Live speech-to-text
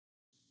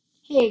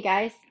Hey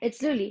guys,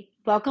 it's Luli.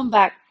 Welcome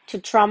back to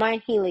Trauma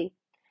and Healing.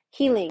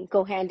 Healing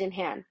go hand in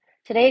hand.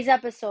 Today's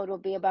episode will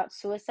be about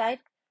suicide,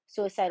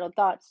 suicidal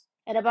thoughts,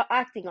 and about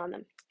acting on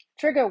them.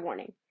 Trigger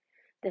warning.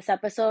 This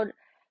episode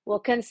will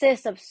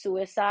consist of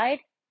suicide,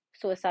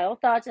 suicidal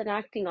thoughts, and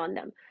acting on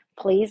them.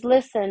 Please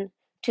listen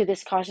to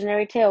this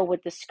cautionary tale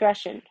with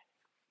discretion.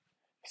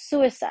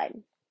 Suicide.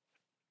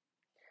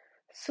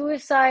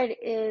 Suicide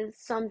is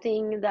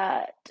something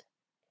that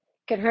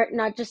can hurt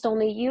not just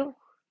only you,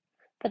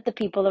 but the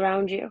people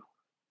around you,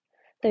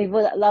 the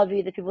people that love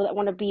you, the people that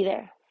want to be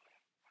there.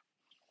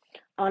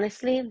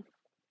 Honestly,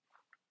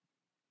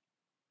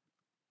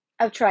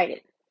 I've tried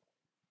it.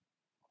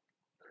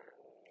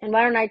 And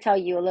why don't I tell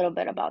you a little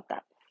bit about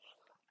that?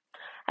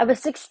 I was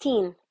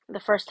 16 the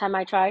first time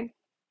I tried.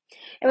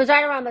 It was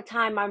right around the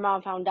time my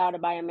mom found out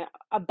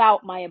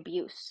about my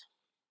abuse.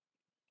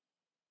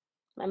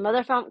 My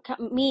mother found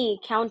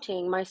me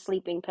counting my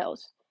sleeping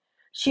pills.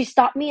 She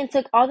stopped me and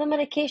took all the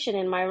medication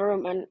in my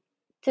room. And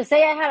to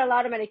say I had a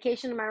lot of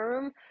medication in my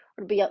room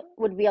would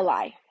be a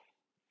lie,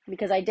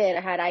 because I did.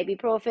 I had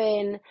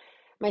ibuprofen,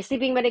 my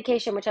sleeping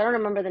medication, which I don't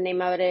remember the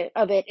name of it.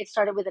 It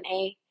started with an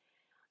A.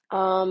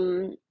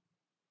 Um,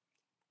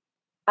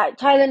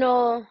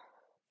 Tylenol,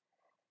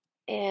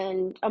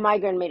 and a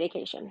migraine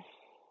medication.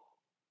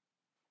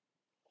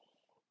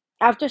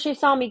 After she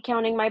saw me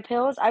counting my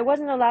pills, I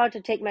wasn't allowed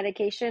to take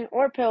medication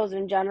or pills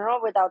in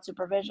general without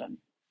supervision.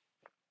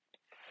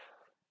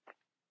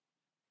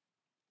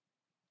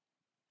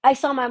 I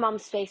saw my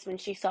mom's face when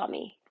she saw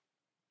me.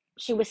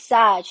 She was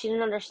sad. She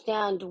didn't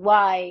understand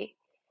why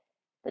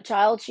the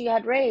child she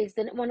had raised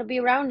didn't want to be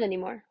around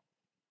anymore.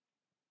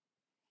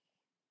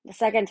 The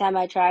second time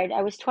I tried,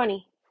 I was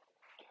 20.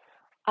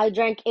 I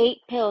drank 8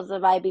 pills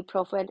of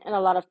ibuprofen and a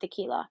lot of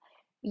tequila.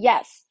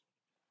 Yes,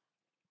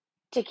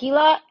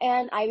 tequila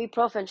and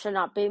ibuprofen should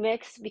not be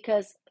mixed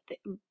because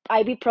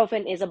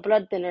ibuprofen is a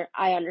blood thinner.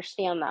 I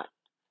understand that.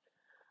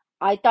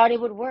 I thought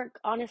it would work.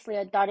 Honestly,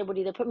 I thought it would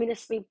either put me to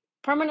sleep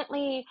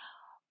permanently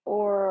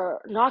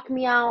or knock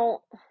me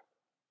out.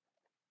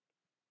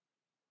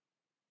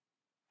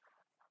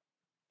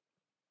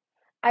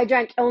 I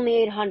drank only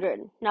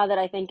 800 now that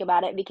I think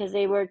about it, because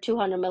they were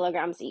 200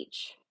 milligrams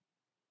each.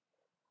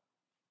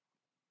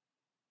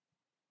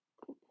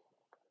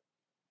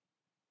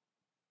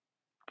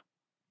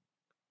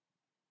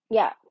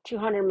 Yeah,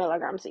 200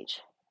 milligrams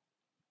each.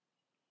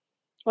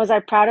 Was I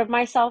proud of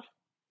myself?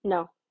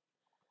 No.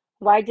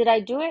 Why did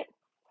I do it?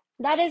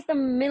 That is the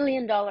 $1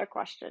 million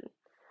question.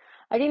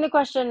 I think the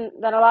question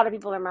that a lot of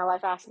people in my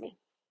life ask me.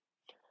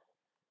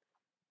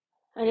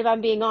 And if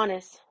I'm being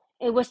honest,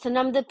 it was to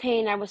numb the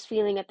pain I was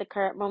feeling at the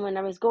current moment.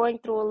 I was going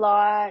through a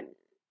lot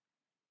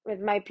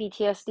with my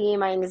PTSD,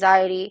 my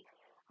anxiety.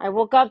 I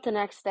woke up the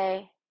next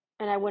day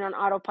and I went on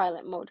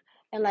autopilot mode.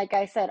 And like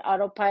I said,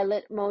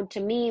 autopilot mode to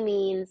me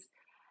means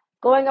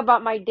going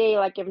about my day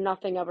like if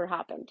nothing ever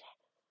happened.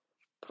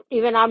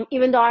 Even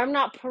though I'm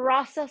not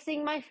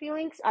processing my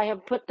feelings, I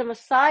have put them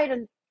aside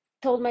and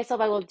told myself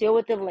I will deal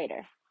with them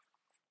later.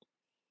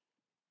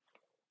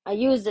 I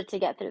used it to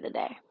get through the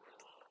day.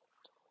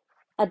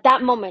 At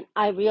that moment,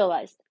 I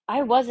realized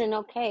I wasn't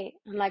okay.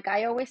 And like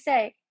I always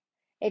say,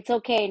 it's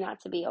okay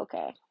not to be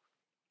okay.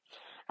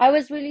 I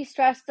was really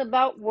stressed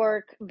about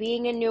work,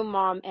 being a new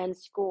mom, and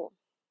school.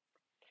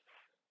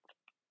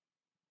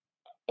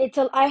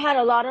 I had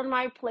a lot on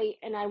my plate,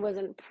 and I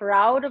wasn't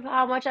proud of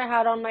how much I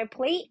had on my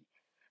plate,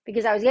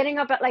 because I was getting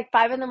up at like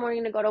 5 in the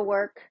morning to go to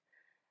work.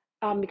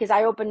 Because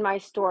I opened my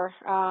store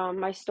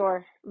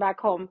back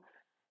home.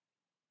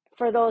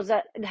 For those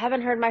that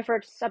haven't heard my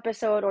first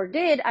episode or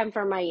did, I'm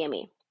from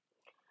Miami.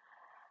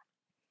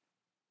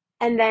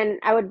 And then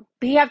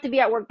have to be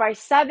at work by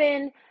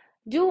 7,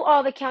 do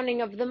all the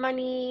counting of the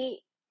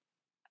money,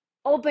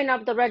 open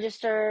up the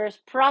registers,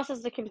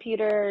 process the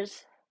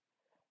computers,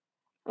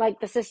 like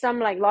the system,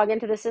 like log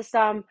into the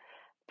system,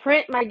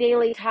 print my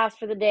daily tasks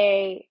for the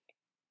day,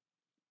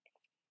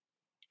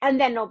 and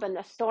then open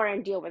the store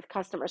and deal with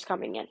customers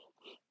coming in.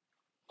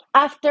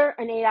 After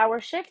an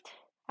 8-hour shift,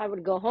 I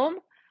would go home,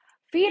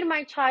 feed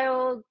my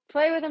child,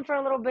 play with him for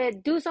a little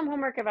bit, do some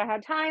homework if I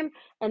had time,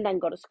 and then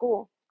go to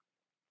school.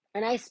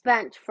 And I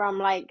spent from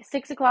like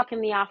 6 o'clock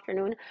in the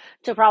afternoon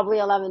to probably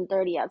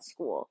 11:30 at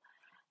school.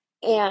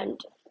 And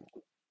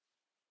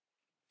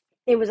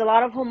it was a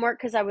lot of homework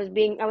because I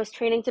was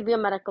training to be a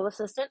medical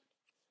assistant,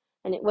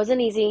 and it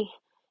wasn't easy.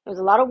 It was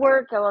a lot of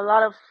work, a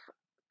lot of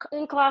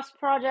in class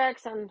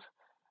projects and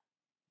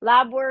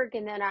lab work,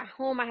 and then at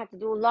home I had to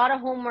do a lot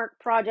of homework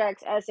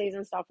projects, essays,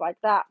 and stuff like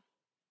that.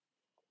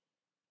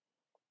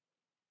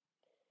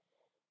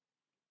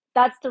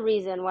 That's the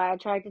reason why I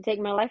tried to take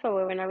my life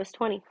away when I was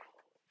 20.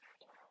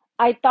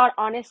 I thought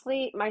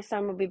honestly my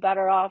son would be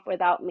better off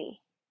without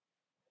me.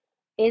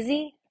 Is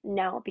he?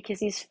 No, because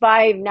he's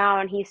 5 now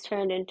and he's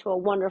turned into a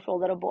wonderful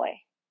little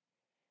boy.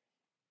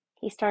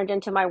 He's turned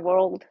into my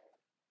world,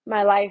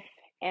 my life,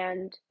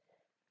 and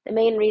the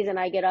main reason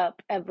I get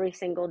up every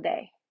single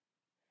day.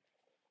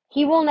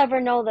 He will never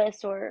know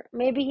this, or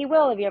maybe he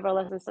will if he ever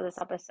listens to this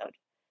episode.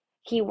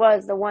 He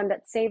was the one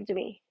that saved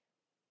me.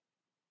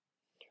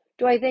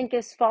 Do I thank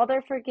his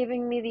father for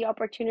giving me the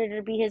opportunity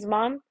to be his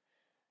mom?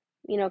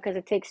 Because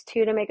it takes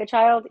two to make a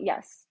child?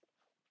 Yes.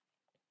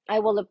 I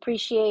will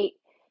appreciate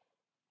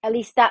at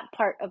least that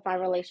part of my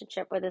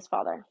relationship with his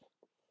father.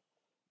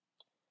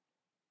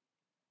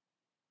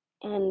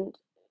 And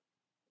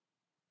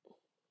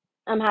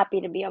I'm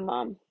happy to be a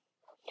mom.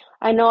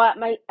 I know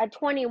at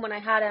 20 when I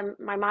had him,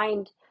 my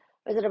mind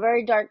was at a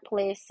very dark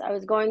place. I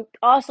was going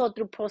also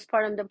through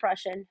postpartum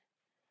depression.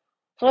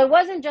 So it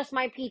wasn't just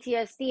my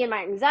PTSD and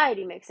my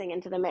anxiety mixing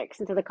into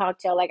the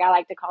cocktail, like I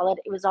like to call it.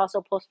 It was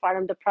also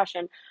postpartum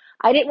depression.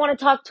 I didn't want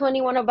to talk to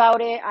anyone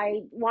about it.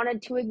 I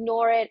wanted to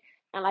ignore it.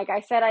 And like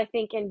I said, I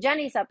think in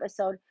Jenny's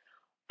episode,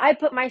 I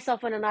put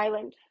myself on an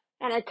island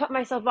and I cut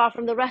myself off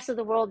from the rest of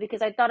the world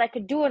because I thought I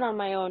could do it on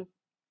my own.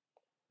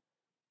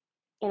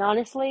 And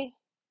honestly,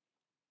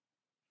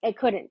 I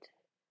couldn't.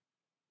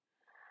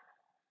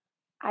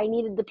 I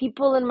needed the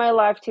people in my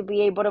life to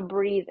be able to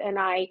breathe, and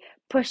I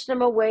pushed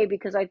them away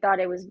because I thought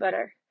it was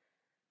better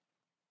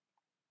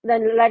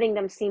than letting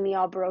them see me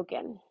all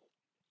broken.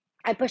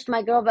 I pushed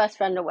my girl best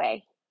friend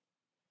away,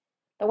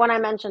 the one I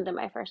mentioned in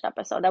my first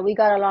episode, that we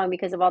got along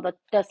because of all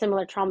the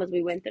similar traumas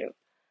we went through.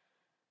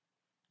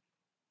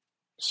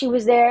 She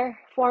was there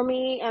for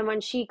me, and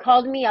when she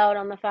called me out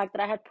on the fact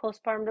that I had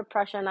postpartum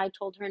depression, I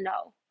told her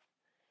no.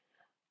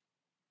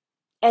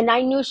 And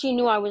I knew she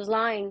knew I was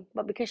lying,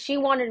 but because she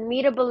wanted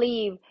me to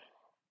believe,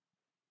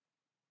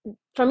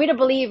 for me to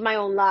believe my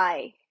own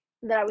lie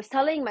that I was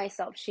telling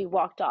myself, she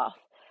walked off.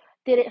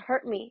 Did it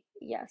hurt me?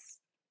 Yes.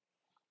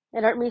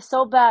 It hurt me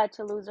so bad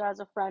to lose her as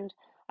a friend.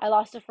 I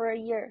lost her for a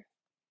year.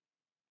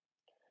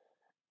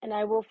 And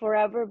I will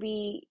forever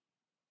be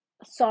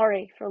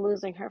sorry for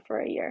losing her for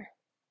a year.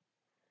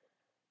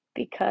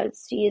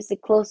 Because she is the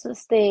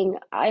closest thing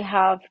I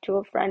have to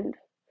a friend.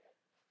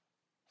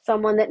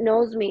 Someone that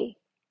knows me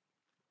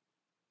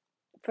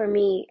for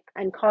me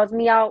and calls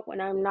me out when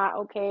I'm not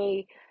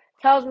okay.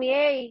 Tells me,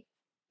 hey,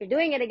 you're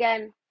doing it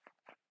again.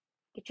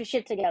 Get your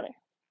shit together.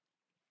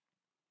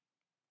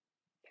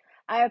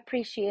 I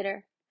appreciate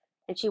her.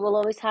 And she will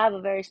always have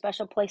a very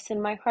special place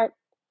in my heart.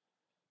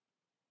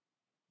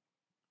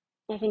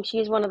 I think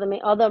she's one of the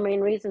other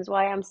main reasons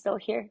why I'm still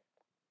here.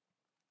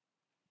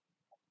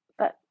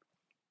 But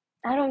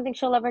I don't think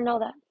she'll ever know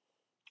that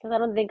because I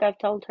don't think I've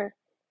told her.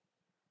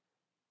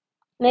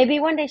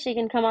 Maybe one day she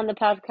can come on the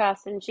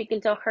podcast and she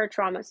can tell her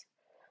traumas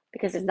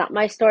because it's not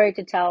my story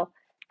to tell,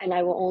 and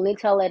I will only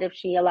tell it if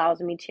she allows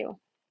me to.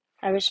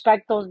 I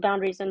respect those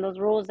boundaries and those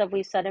rules that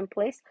we set in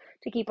place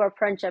to keep our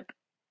friendship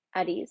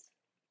at ease.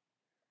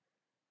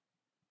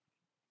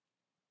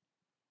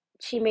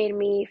 She made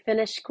me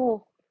finish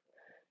school,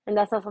 and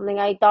that's not something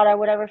I thought I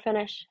would ever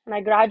finish. And I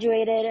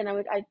graduated, and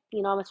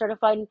I'm a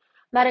certified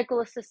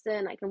medical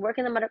assistant. I can work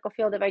in the medical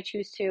field if I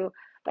choose to,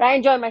 but I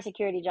enjoy my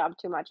security job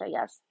too much, I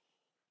guess.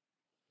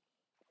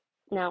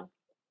 Now,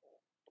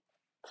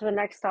 to the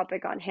next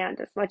topic on hand,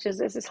 as much as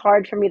this is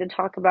hard for me to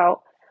talk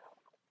about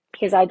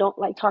because I don't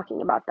like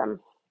talking about them.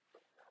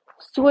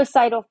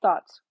 Suicidal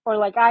thoughts, or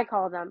like I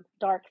call them,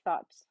 dark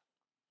thoughts.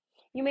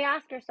 You may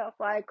ask yourself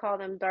why I call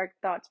them dark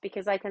thoughts,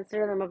 because I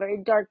consider them a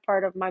very dark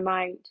part of my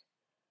mind,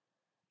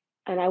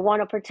 and I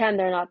want to pretend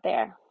they're not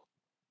there.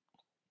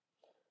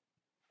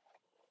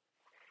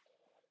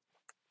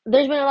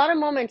 There's been a lot of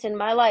moments in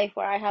my life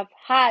where I have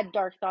had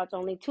dark thoughts.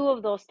 Only two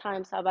of those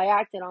times have I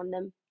acted on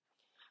them.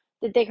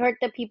 Did they hurt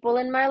the people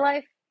in my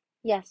life?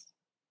 Yes.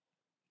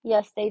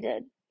 Yes, they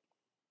did.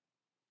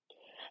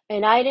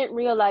 And I didn't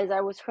realize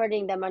I was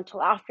hurting them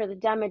until after the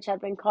damage had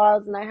been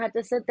caused, and I had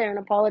to sit there and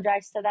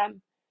apologize to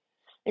them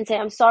and say,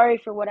 I'm sorry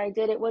for what I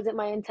did. It wasn't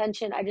my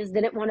intention. I just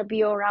didn't want to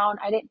be around.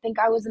 I didn't think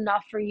I was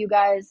enough for you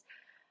guys.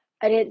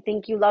 I didn't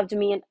think you loved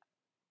me and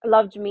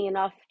loved me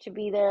enough to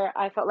be there.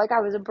 I felt like I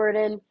was a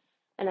burden,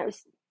 and I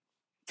was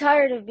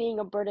tired of being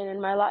a burden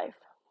in my life.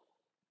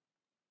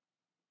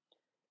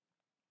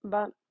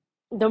 But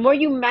the more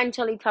you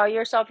mentally tell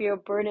yourself you're a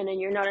burden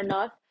and you're not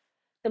enough,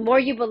 the more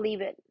you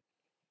believe it.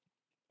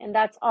 And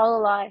that's all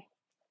a lie.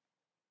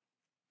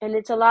 And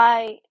it's a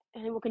lie,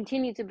 and it will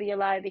continue to be a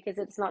lie because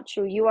it's not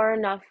true. You are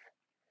enough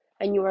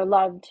and you are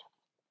loved.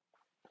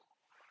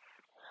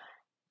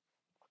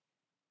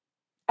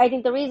 I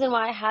think the reason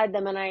why I had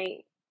them and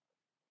I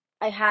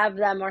have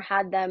them or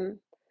had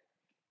them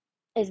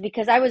is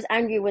because I was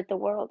angry with the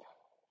world.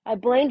 I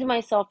blamed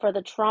myself for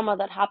the trauma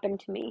that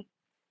happened to me.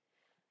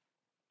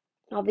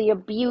 All the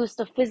abuse,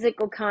 the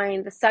physical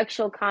kind, the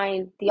sexual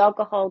kind, the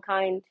alcohol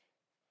kind.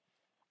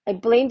 I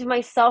blamed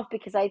myself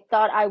because I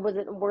thought I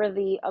wasn't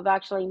worthy of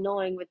actually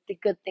knowing what the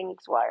good things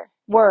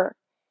were.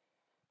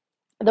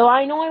 Though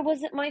I know it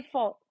wasn't my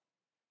fault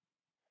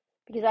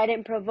because I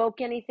didn't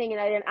provoke anything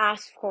and I didn't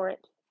ask for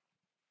it.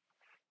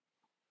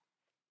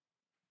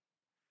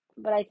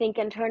 But I think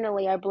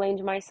internally I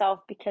blamed myself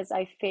because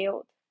I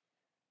failed.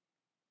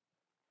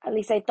 At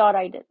least I thought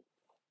I did.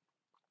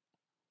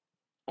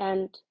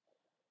 And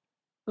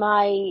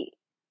my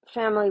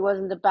family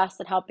wasn't the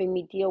best at helping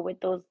me deal with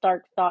those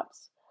dark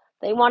thoughts.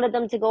 They wanted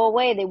them to go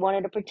away. They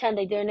wanted to pretend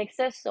they didn't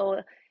exist.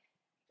 So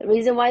the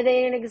reason why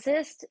they didn't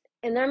exist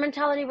And their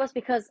mentality was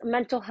because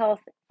mental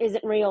health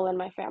isn't real in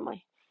my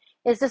family.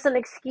 It's just an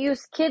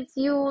excuse kids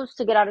use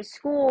to get out of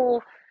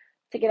school,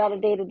 to get out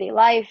of day to day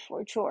life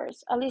or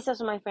chores. At least that's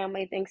what my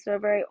family thinks. They're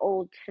very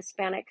old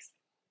Hispanics.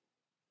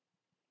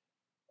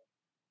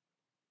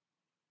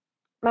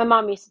 My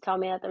mom used to tell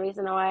me that the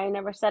reason why I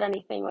never said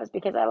anything was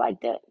because I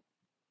liked it.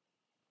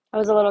 I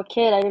was a little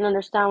kid. I didn't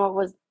understand what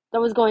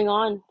was going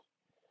on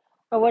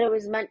or what it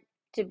was meant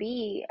to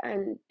be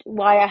and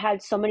why I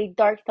had so many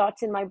dark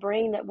thoughts in my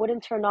brain that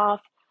wouldn't turn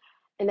off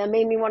and that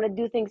made me want to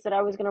do things that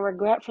I was going to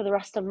regret for the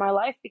rest of my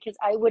life because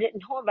I wouldn't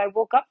know if I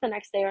woke up the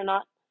next day or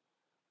not.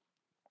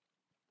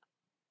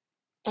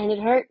 And it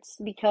hurts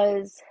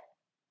because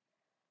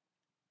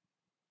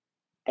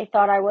I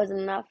thought I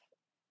wasn't enough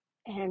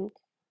and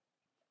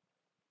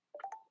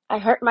I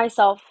hurt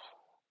myself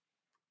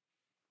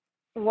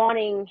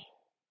wanting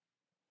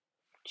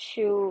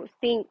to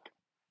think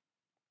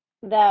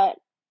that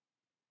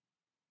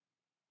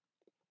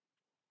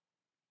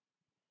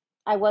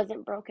I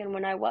wasn't broken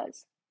when I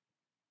was.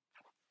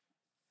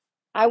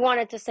 I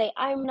wanted to say,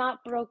 I'm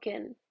not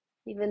broken,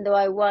 even though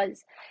I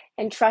was.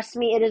 And trust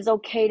me, it is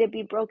okay to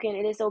be broken.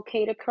 It is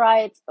okay to cry.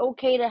 It's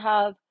okay to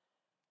have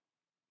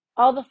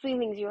all the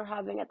feelings you're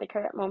having at the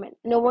current moment.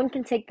 No one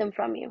can take them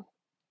from you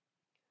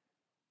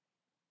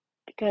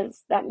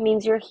because that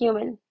means you're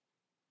human.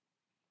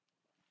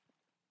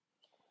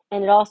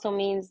 And it also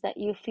means that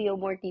you feel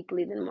more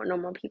deeply than more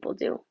normal people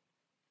do.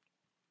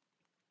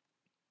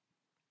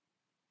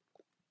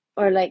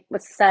 Or like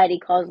what society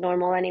calls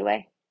normal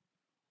anyway.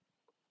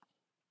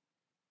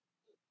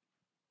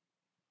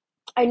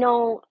 I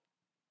know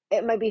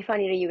it might be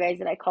funny to you guys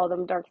that I call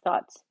them dark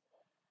thoughts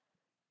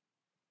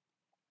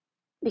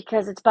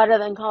because it's better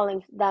than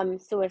calling them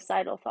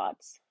suicidal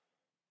thoughts.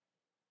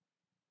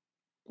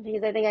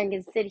 Because I think I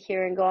can sit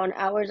here and go on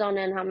hours on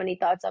end how many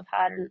thoughts I've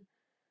had and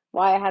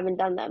why I haven't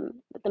done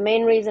them. But the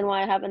main reason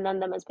why I haven't done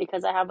them is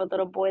because I have a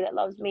little boy that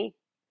loves me.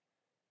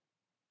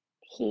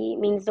 He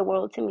means the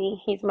world to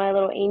me. He's my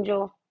little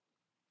angel.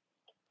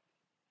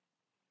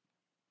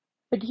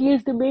 But he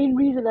is the main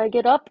reason I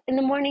get up in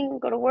the morning,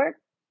 go to work,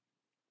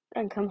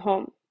 and come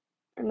home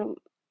and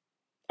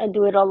and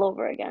do it all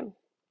over again.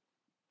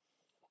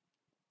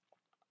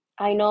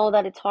 I know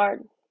that it's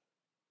hard.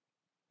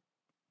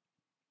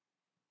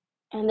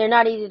 And they're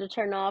not easy to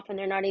turn off and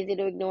they're not easy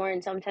to ignore.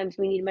 And sometimes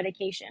we need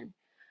medication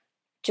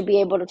to be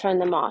able to turn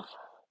them off.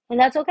 And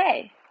that's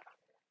okay.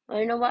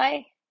 You know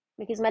why?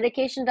 Because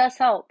medication does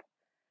help.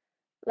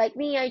 Like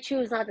me, I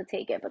choose not to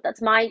take it, but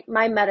that's my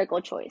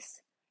medical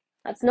choice.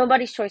 That's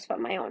nobody's choice but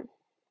my own.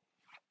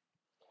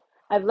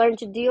 I've learned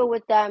to deal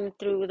with them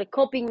through the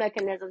coping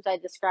mechanisms I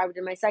described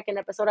in my second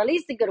episode, at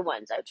least the good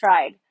ones. I've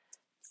tried.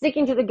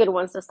 Sticking to the good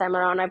ones this time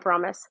around, I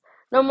promise.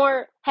 No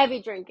more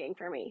heavy drinking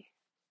for me.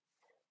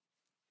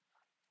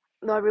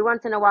 Though every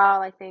once in a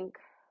while I think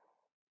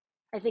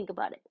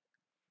about it.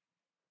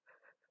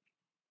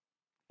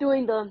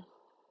 Doing the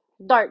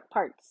dark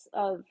parts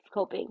of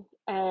coping.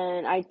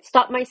 And I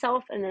stop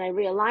myself and then I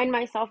realign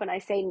myself and I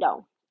say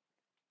no.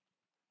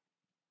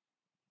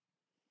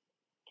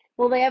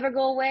 Will they ever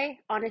go away?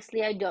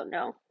 Honestly, I don't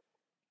know.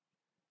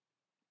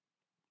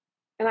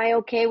 Am I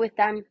okay with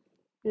them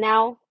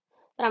now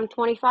that I'm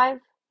 25?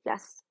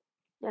 Yes.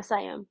 Yes,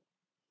 I am.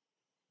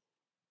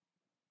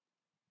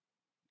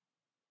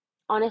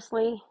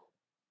 Honestly,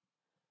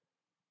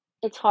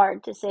 it's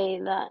hard to say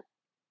that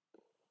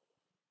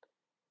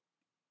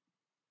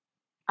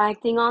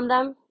acting on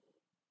them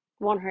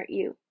won't hurt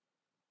you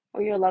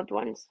or your loved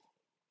ones.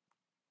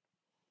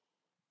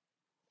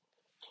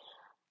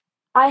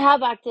 I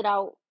have acted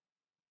out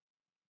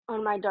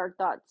on my dark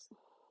thoughts.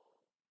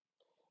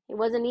 It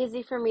wasn't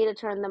easy for me to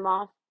turn them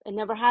off. It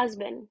never has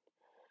been.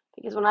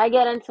 Because when I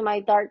get into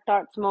my dark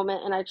thoughts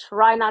moment and I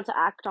try not to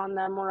act on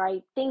them or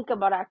I think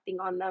about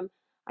acting on them,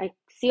 I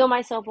seal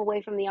myself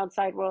away from the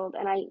outside world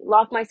and I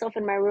lock myself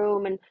in my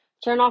room and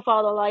turn off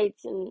all the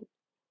lights and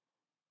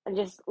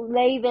just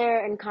lay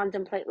there and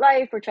contemplate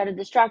life or try to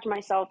distract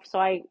myself so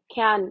I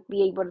can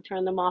be able to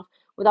turn them off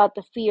without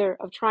the fear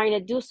of trying to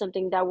do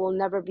something that will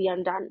never be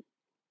undone.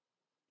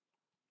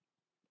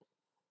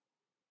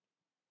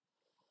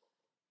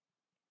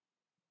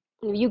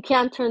 If you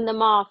can't turn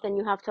them off, then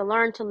you have to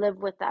learn to live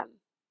with them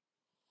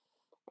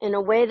in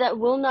a way that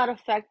will not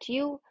affect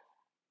you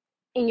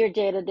in your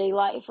day-to-day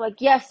life. Like,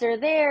 yes, they're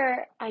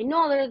there. I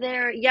know they're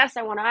there. Yes,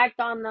 I want to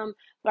act on them,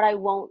 but I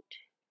won't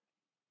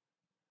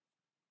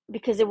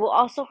because it will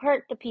also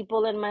hurt the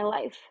people in my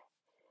life.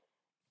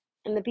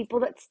 And the people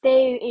that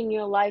stay in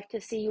your life to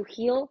see you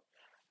heal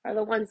are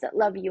the ones that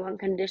love you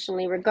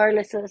unconditionally,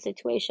 regardless of the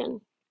situation,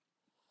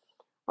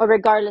 or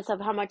regardless of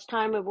how much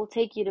time it will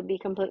take you to be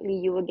completely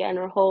you again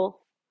or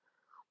whole,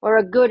 or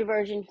a good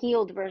version,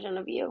 healed version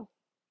of you.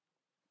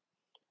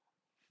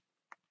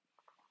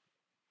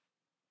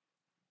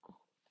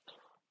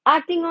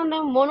 Acting on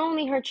them won't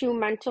only hurt you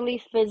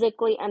mentally,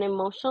 physically, and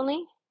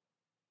emotionally,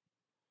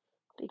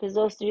 because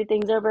those three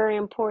things are very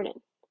important.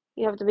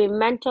 You have to be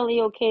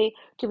mentally okay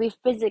to be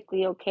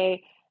physically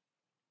okay,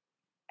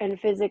 and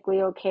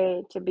physically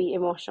okay to be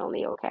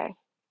emotionally okay.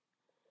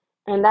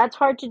 And that's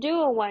hard to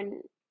do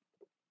when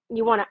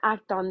you want to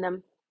act on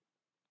them.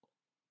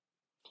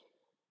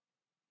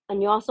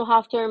 And you also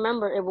have to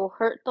remember it will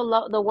hurt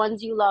the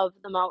ones you love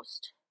the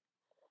most.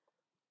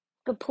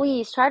 But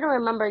please try to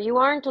remember you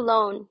aren't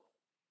alone.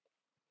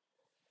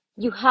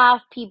 You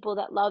have people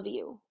that love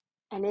you.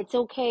 And it's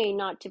okay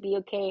not to be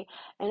okay.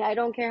 And I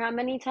don't care how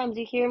many times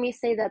you hear me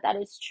say that, that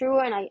is true,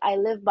 and I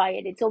live by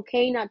it. It's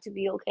okay not to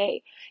be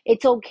okay.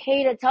 It's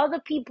okay to tell the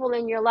people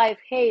in your life,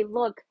 hey,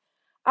 look,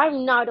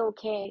 I'm not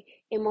okay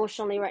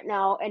emotionally right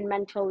now and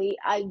mentally.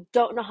 I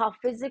don't know how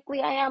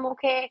physically I am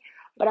okay,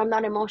 but I'm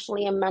not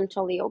emotionally and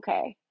mentally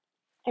okay.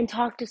 And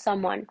talk to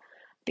someone,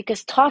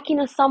 because talking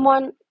to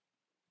someone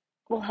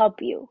will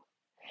help you.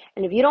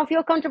 And if you don't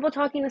feel comfortable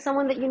talking to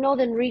someone that you know,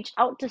 then reach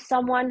out to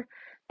someone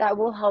that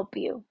will help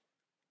you.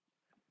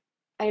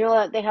 I know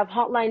that they have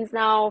hotlines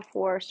now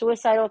for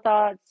suicidal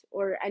thoughts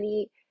or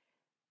any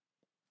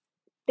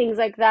things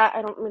like that.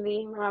 I don't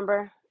really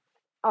remember.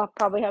 I'll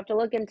probably have to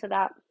look into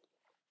that.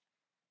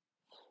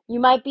 You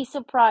might be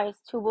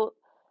surprised who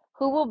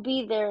will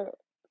be there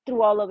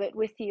through all of it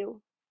with you.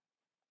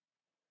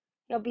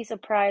 You'll be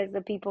surprised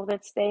the people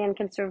that stay and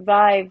can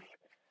survive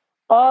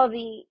all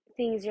the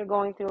things you're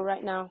going through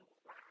right now.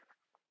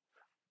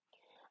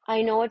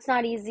 I know it's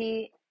not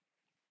easy.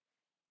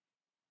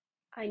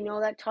 I know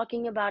that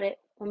talking about it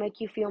will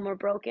make you feel more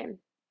broken.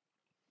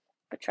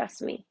 But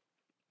trust me,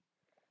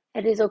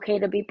 it is okay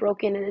to be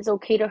broken. It is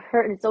okay to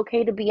hurt. It's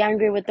okay to be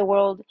angry with the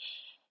world.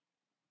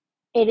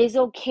 It is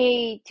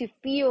okay to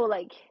feel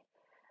like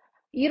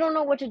you don't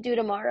know what to do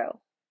tomorrow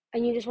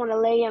and you just want to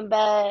lay in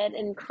bed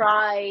and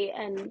cry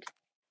and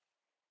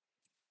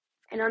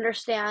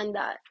understand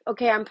that,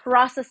 okay, I'm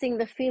processing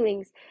the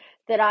feelings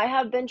that I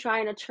have been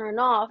trying to turn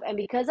off, and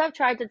because I've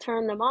tried to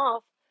turn them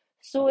off,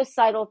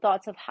 suicidal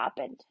thoughts have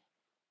happened.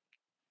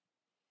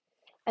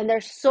 And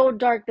they're so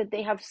dark that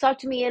they have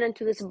sucked me in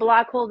into this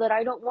black hole that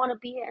I don't want to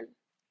be in.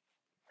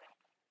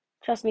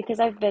 Trust me, because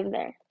I've been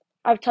there.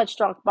 I've touched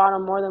rock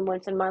bottom more than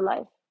once in my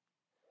life.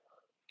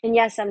 And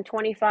yes, I'm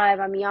 25,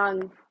 I'm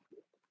young,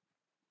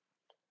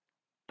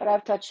 but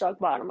I've touched rock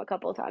bottom a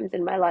couple of times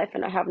in my life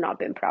and I have not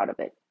been proud of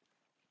it.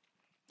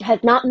 It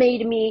has not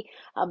made me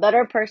a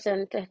better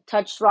person to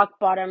touch rock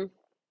bottom,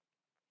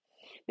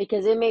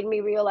 because it made me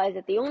realize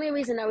that the only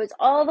reason I was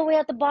all the way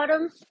at the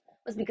bottom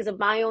was because of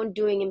my own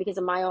doing and because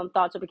of my own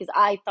thoughts, or because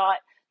I thought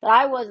that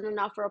I wasn't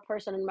enough for a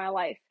person in my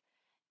life.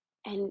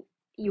 And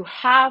you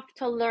have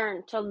to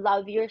learn to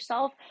love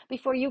yourself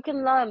before you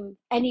can love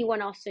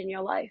anyone else in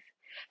your life,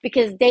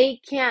 because they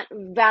can't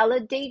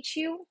validate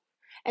you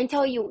and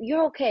tell you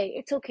you're okay,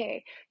 it's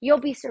okay, you'll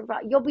be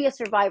a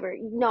survivor.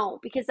 No,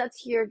 because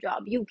that's your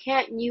job. You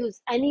can't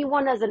use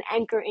anyone as an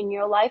anchor in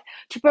your life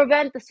to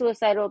prevent the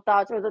suicidal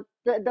thoughts, or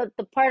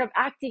the part of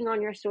acting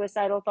on your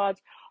suicidal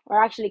thoughts,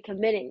 or actually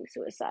committing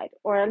suicide,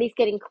 or at least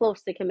getting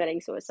close to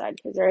committing suicide,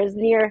 because there is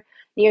near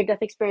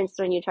death experience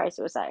when you try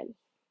suicide.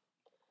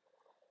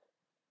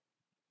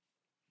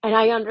 And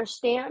I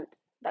understand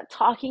that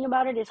talking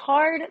about it is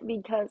hard,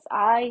 because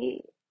I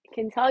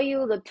can tell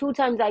you the two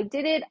times I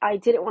did it, I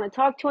didn't want to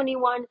talk to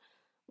anyone.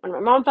 When my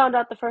mom found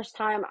out the first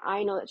time,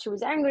 I know that she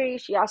was angry.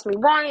 She asked me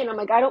why, and I'm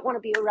like, I don't want to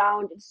be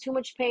around. It's too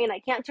much pain. I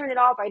can't turn it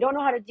off. I don't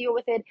know how to deal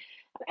with it.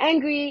 I'm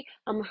angry.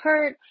 I'm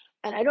hurt.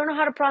 And I don't know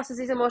how to process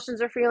these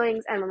emotions or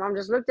feelings. And my mom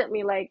just looked at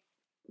me like,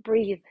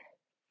 breathe.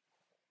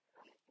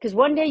 Because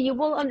one day you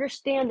will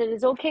understand that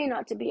it's okay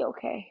not to be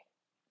okay.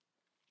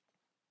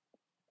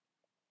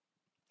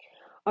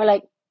 Or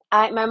like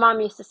my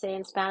mom used to say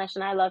in Spanish,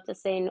 and I love to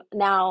say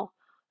now,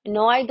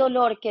 no hay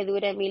dolor que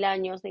dure 1000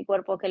 años, ni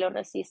cuerpo que lo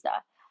resista.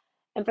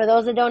 And for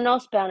those that don't know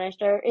Spanish,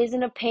 there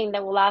isn't a pain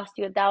that will last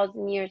you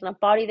 1000 years and a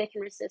body that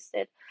can resist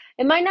it.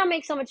 It might not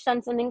make so much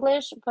sense in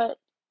English, but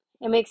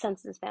it makes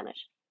sense in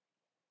Spanish.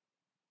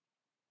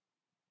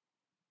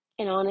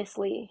 And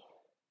honestly,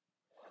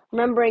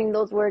 remembering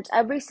those words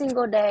every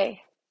single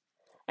day,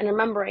 and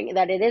remembering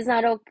that it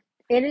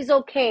is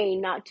okay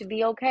not to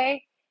be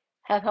okay,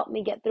 have helped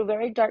me get through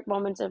very dark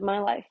moments of my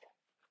life.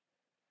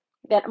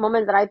 That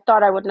moments that I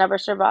thought I would never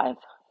survive.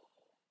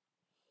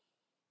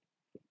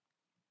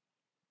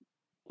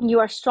 You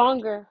are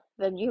stronger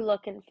than you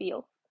look and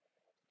feel.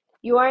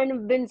 You are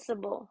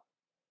invincible,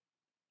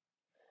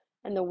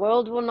 and the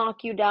world will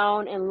knock you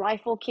down and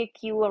life will kick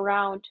you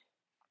around.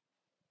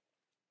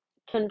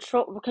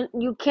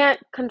 You can't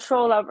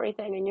control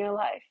everything in your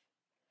life,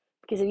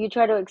 because if you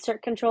try to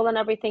exert control on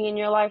everything in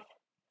your life,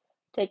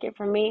 take it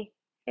from me,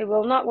 it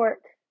will not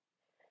work.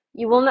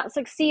 You will not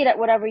succeed at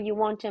whatever you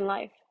want in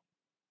life.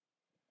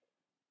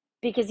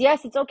 Because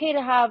yes, it's okay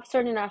to have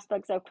certain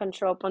aspects of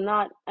control, but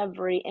not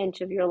every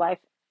inch of your life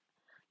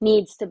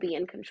needs to be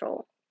in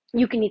control.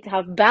 You can need to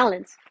have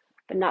balance,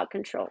 but not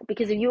control.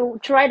 Because if you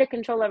try to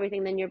control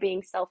everything, then you're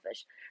being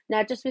selfish,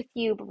 not just with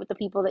you, but with the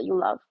people that you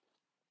love.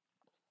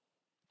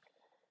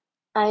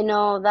 I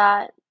know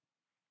that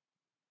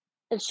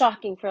it's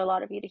shocking for a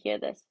lot of you to hear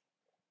this,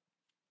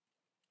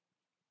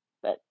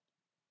 but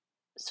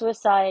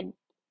suicide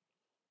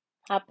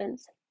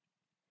happens,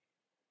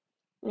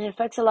 and it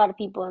affects a lot of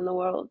people in the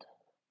world.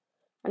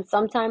 And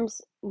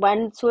sometimes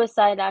when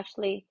suicide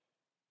actually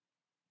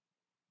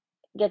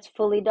gets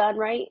fully done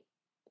right,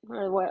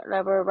 or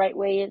whatever right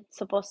way it's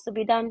supposed to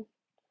be done,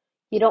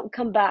 you don't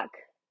come back.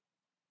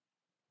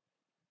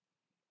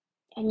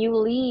 And you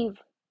leave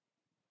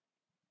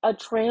a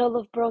trail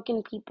of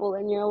broken people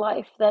in your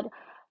life that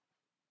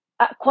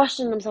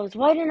question themselves,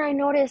 why didn't I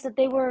notice that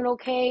they weren't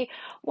okay?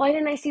 Why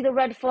didn't I see the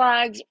red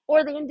flags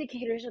or the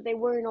indicators that they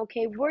weren't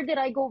okay? Where did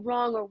I go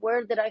wrong, or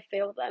where did I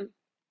fail them?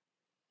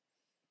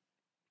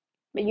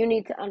 But you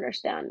need to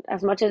understand,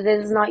 as much as it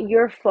is not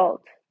your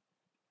fault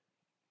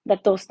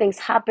that those things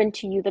happened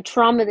to you, the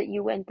trauma that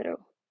you went through,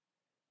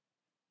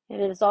 it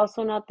is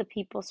also not the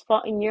people's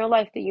fault in your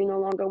life that you no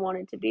longer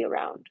wanted to be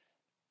around.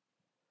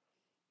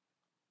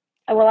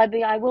 I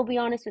will be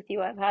honest with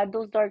you. I've had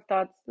those dark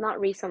thoughts, not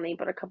recently,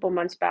 but a couple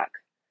months back.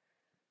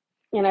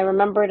 And I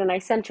remembered and I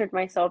centered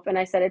myself and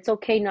I said, it's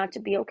okay not to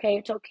be okay.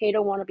 It's okay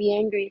to want to be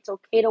angry. It's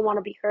okay to want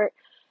to be hurt.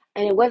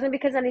 And it wasn't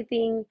because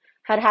anything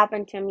had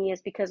happened to me,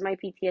 it's because my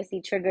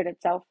PTSD triggered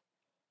itself.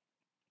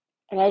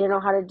 And I didn't know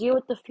how to deal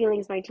with the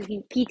feelings my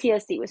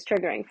PTSD was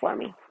triggering for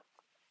me.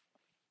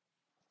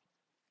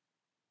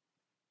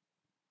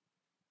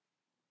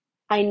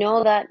 I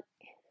know that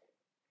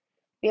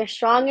we are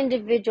strong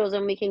individuals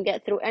and we can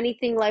get through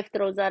anything life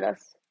throws at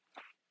us.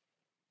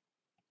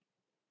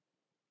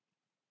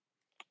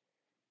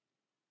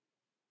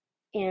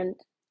 And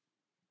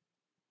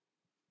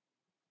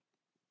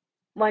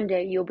one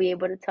day you'll be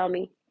able to tell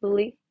me,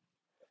 Lily,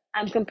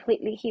 I'm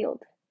completely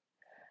healed.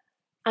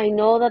 I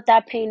know that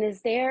that pain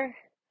is there.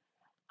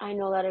 I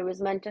know that it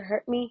was meant to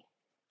hurt me.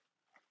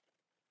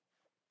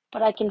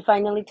 But I can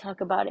finally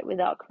talk about it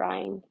without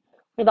crying,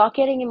 without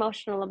getting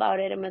emotional about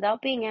it, and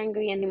without being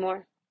angry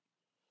anymore.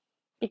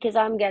 Because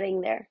I'm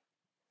getting there.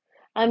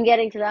 I'm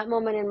getting to that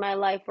moment in my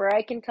life where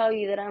I can tell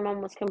you that I'm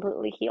almost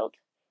completely healed.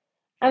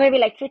 I'm maybe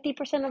like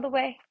 50% of the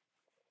way.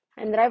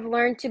 And that I've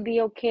learned to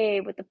be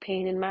okay with the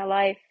pain in my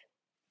life.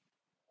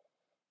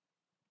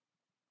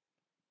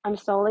 I'm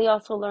slowly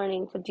also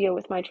learning to deal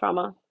with my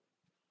trauma.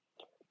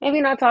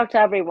 Maybe not talk to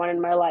everyone in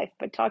my life,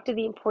 but talk to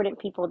the important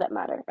people that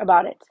matter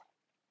about it.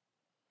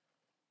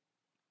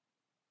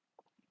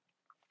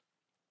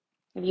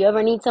 If you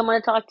ever need someone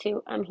to talk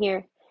to, I'm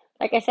here.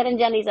 Like I said in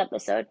Jenny's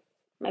episode,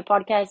 my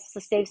podcast is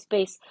a safe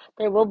space.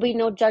 There will be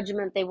no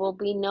judgment. There will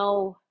be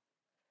no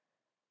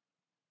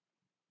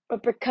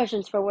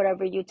repercussions for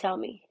whatever you tell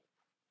me.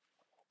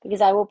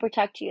 Because I will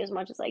protect you as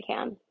much as I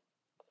can.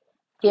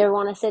 If you ever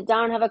want to sit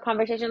down and have a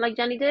conversation like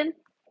Jenny did,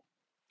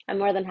 I'm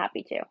more than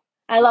happy to.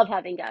 I love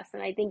having guests,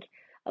 and I think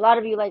a lot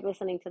of you like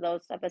listening to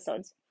those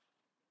episodes.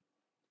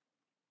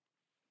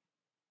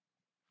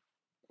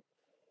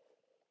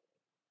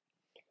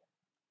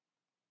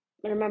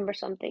 But remember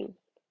something.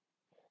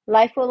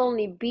 Life will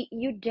only beat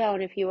you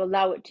down if you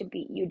allow it to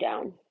beat you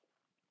down.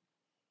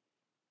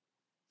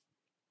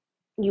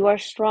 You are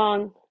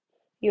strong,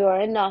 you are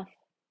enough,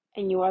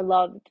 and you are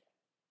loved.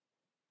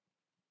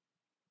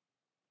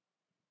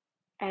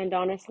 And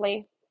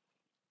honestly,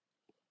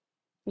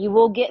 you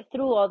will get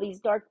through all these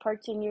dark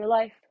parts in your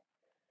life.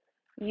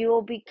 You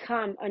will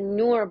become a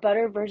newer,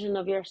 better version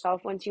of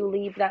yourself once you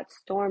leave that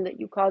storm that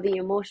you call the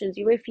emotions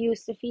you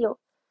refuse to feel.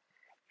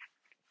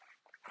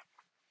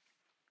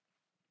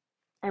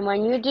 And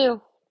when you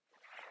do,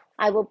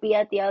 I will be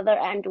at the other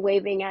end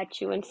waving at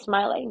you and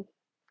smiling.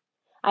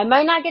 I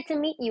might not get to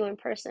meet you in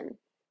person,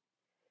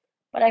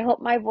 but I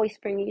hope my voice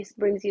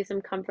brings you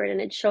some comfort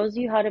and it shows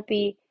you how to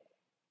be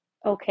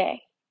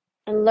okay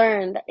and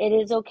learn that it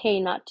is okay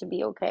not to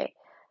be okay.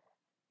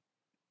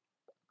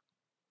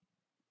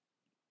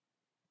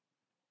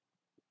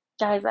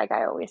 Guys, like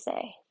I always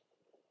say,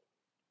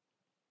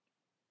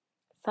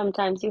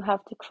 sometimes you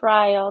have to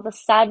cry all the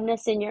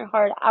sadness in your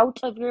heart out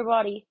of your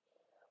body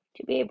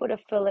to be able to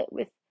fill it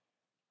with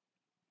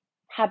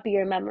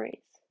happier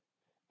memories.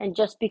 And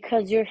just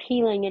because you're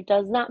healing, it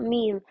does not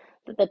mean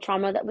that the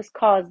trauma that was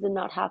caused did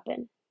not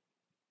happen.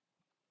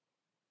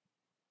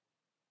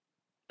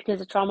 Because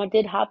the trauma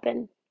did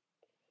happen.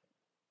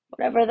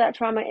 Whatever that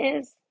trauma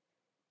is,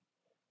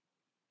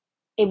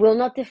 it will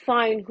not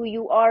define who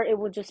you are, it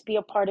will just be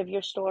a part of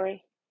your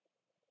story.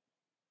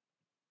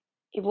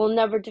 It will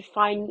never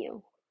define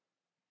you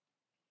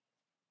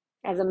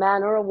as a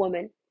man or a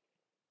woman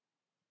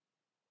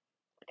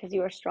because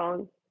you are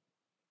strong.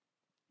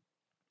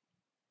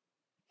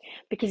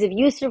 Because if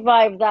you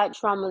survive that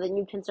trauma, then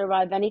you can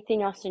survive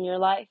anything else in your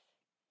life.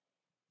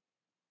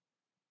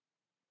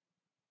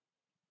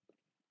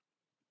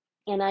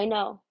 And I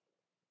know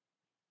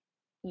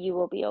you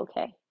will be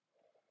okay.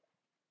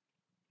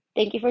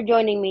 Thank you for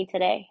joining me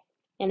today.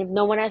 And if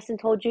no one hasn't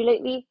told you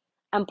lately,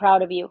 I'm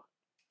proud of you.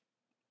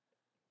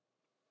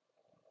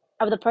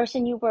 Of the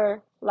person you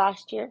were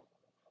last year,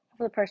 of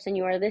the person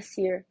you are this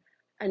year,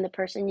 and the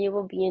person you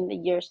will be in the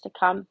years to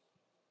come.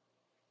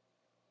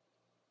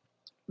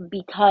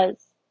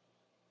 Because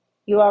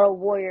you are a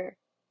warrior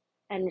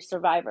and a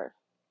survivor.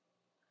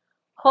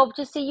 Hope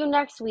to see you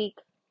next week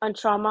on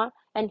Trauma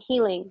and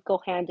Healing Go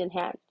Hand in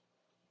Hand.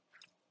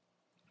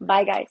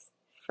 Bye, guys.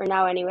 For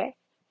now, anyway.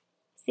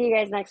 See you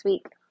guys next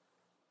week.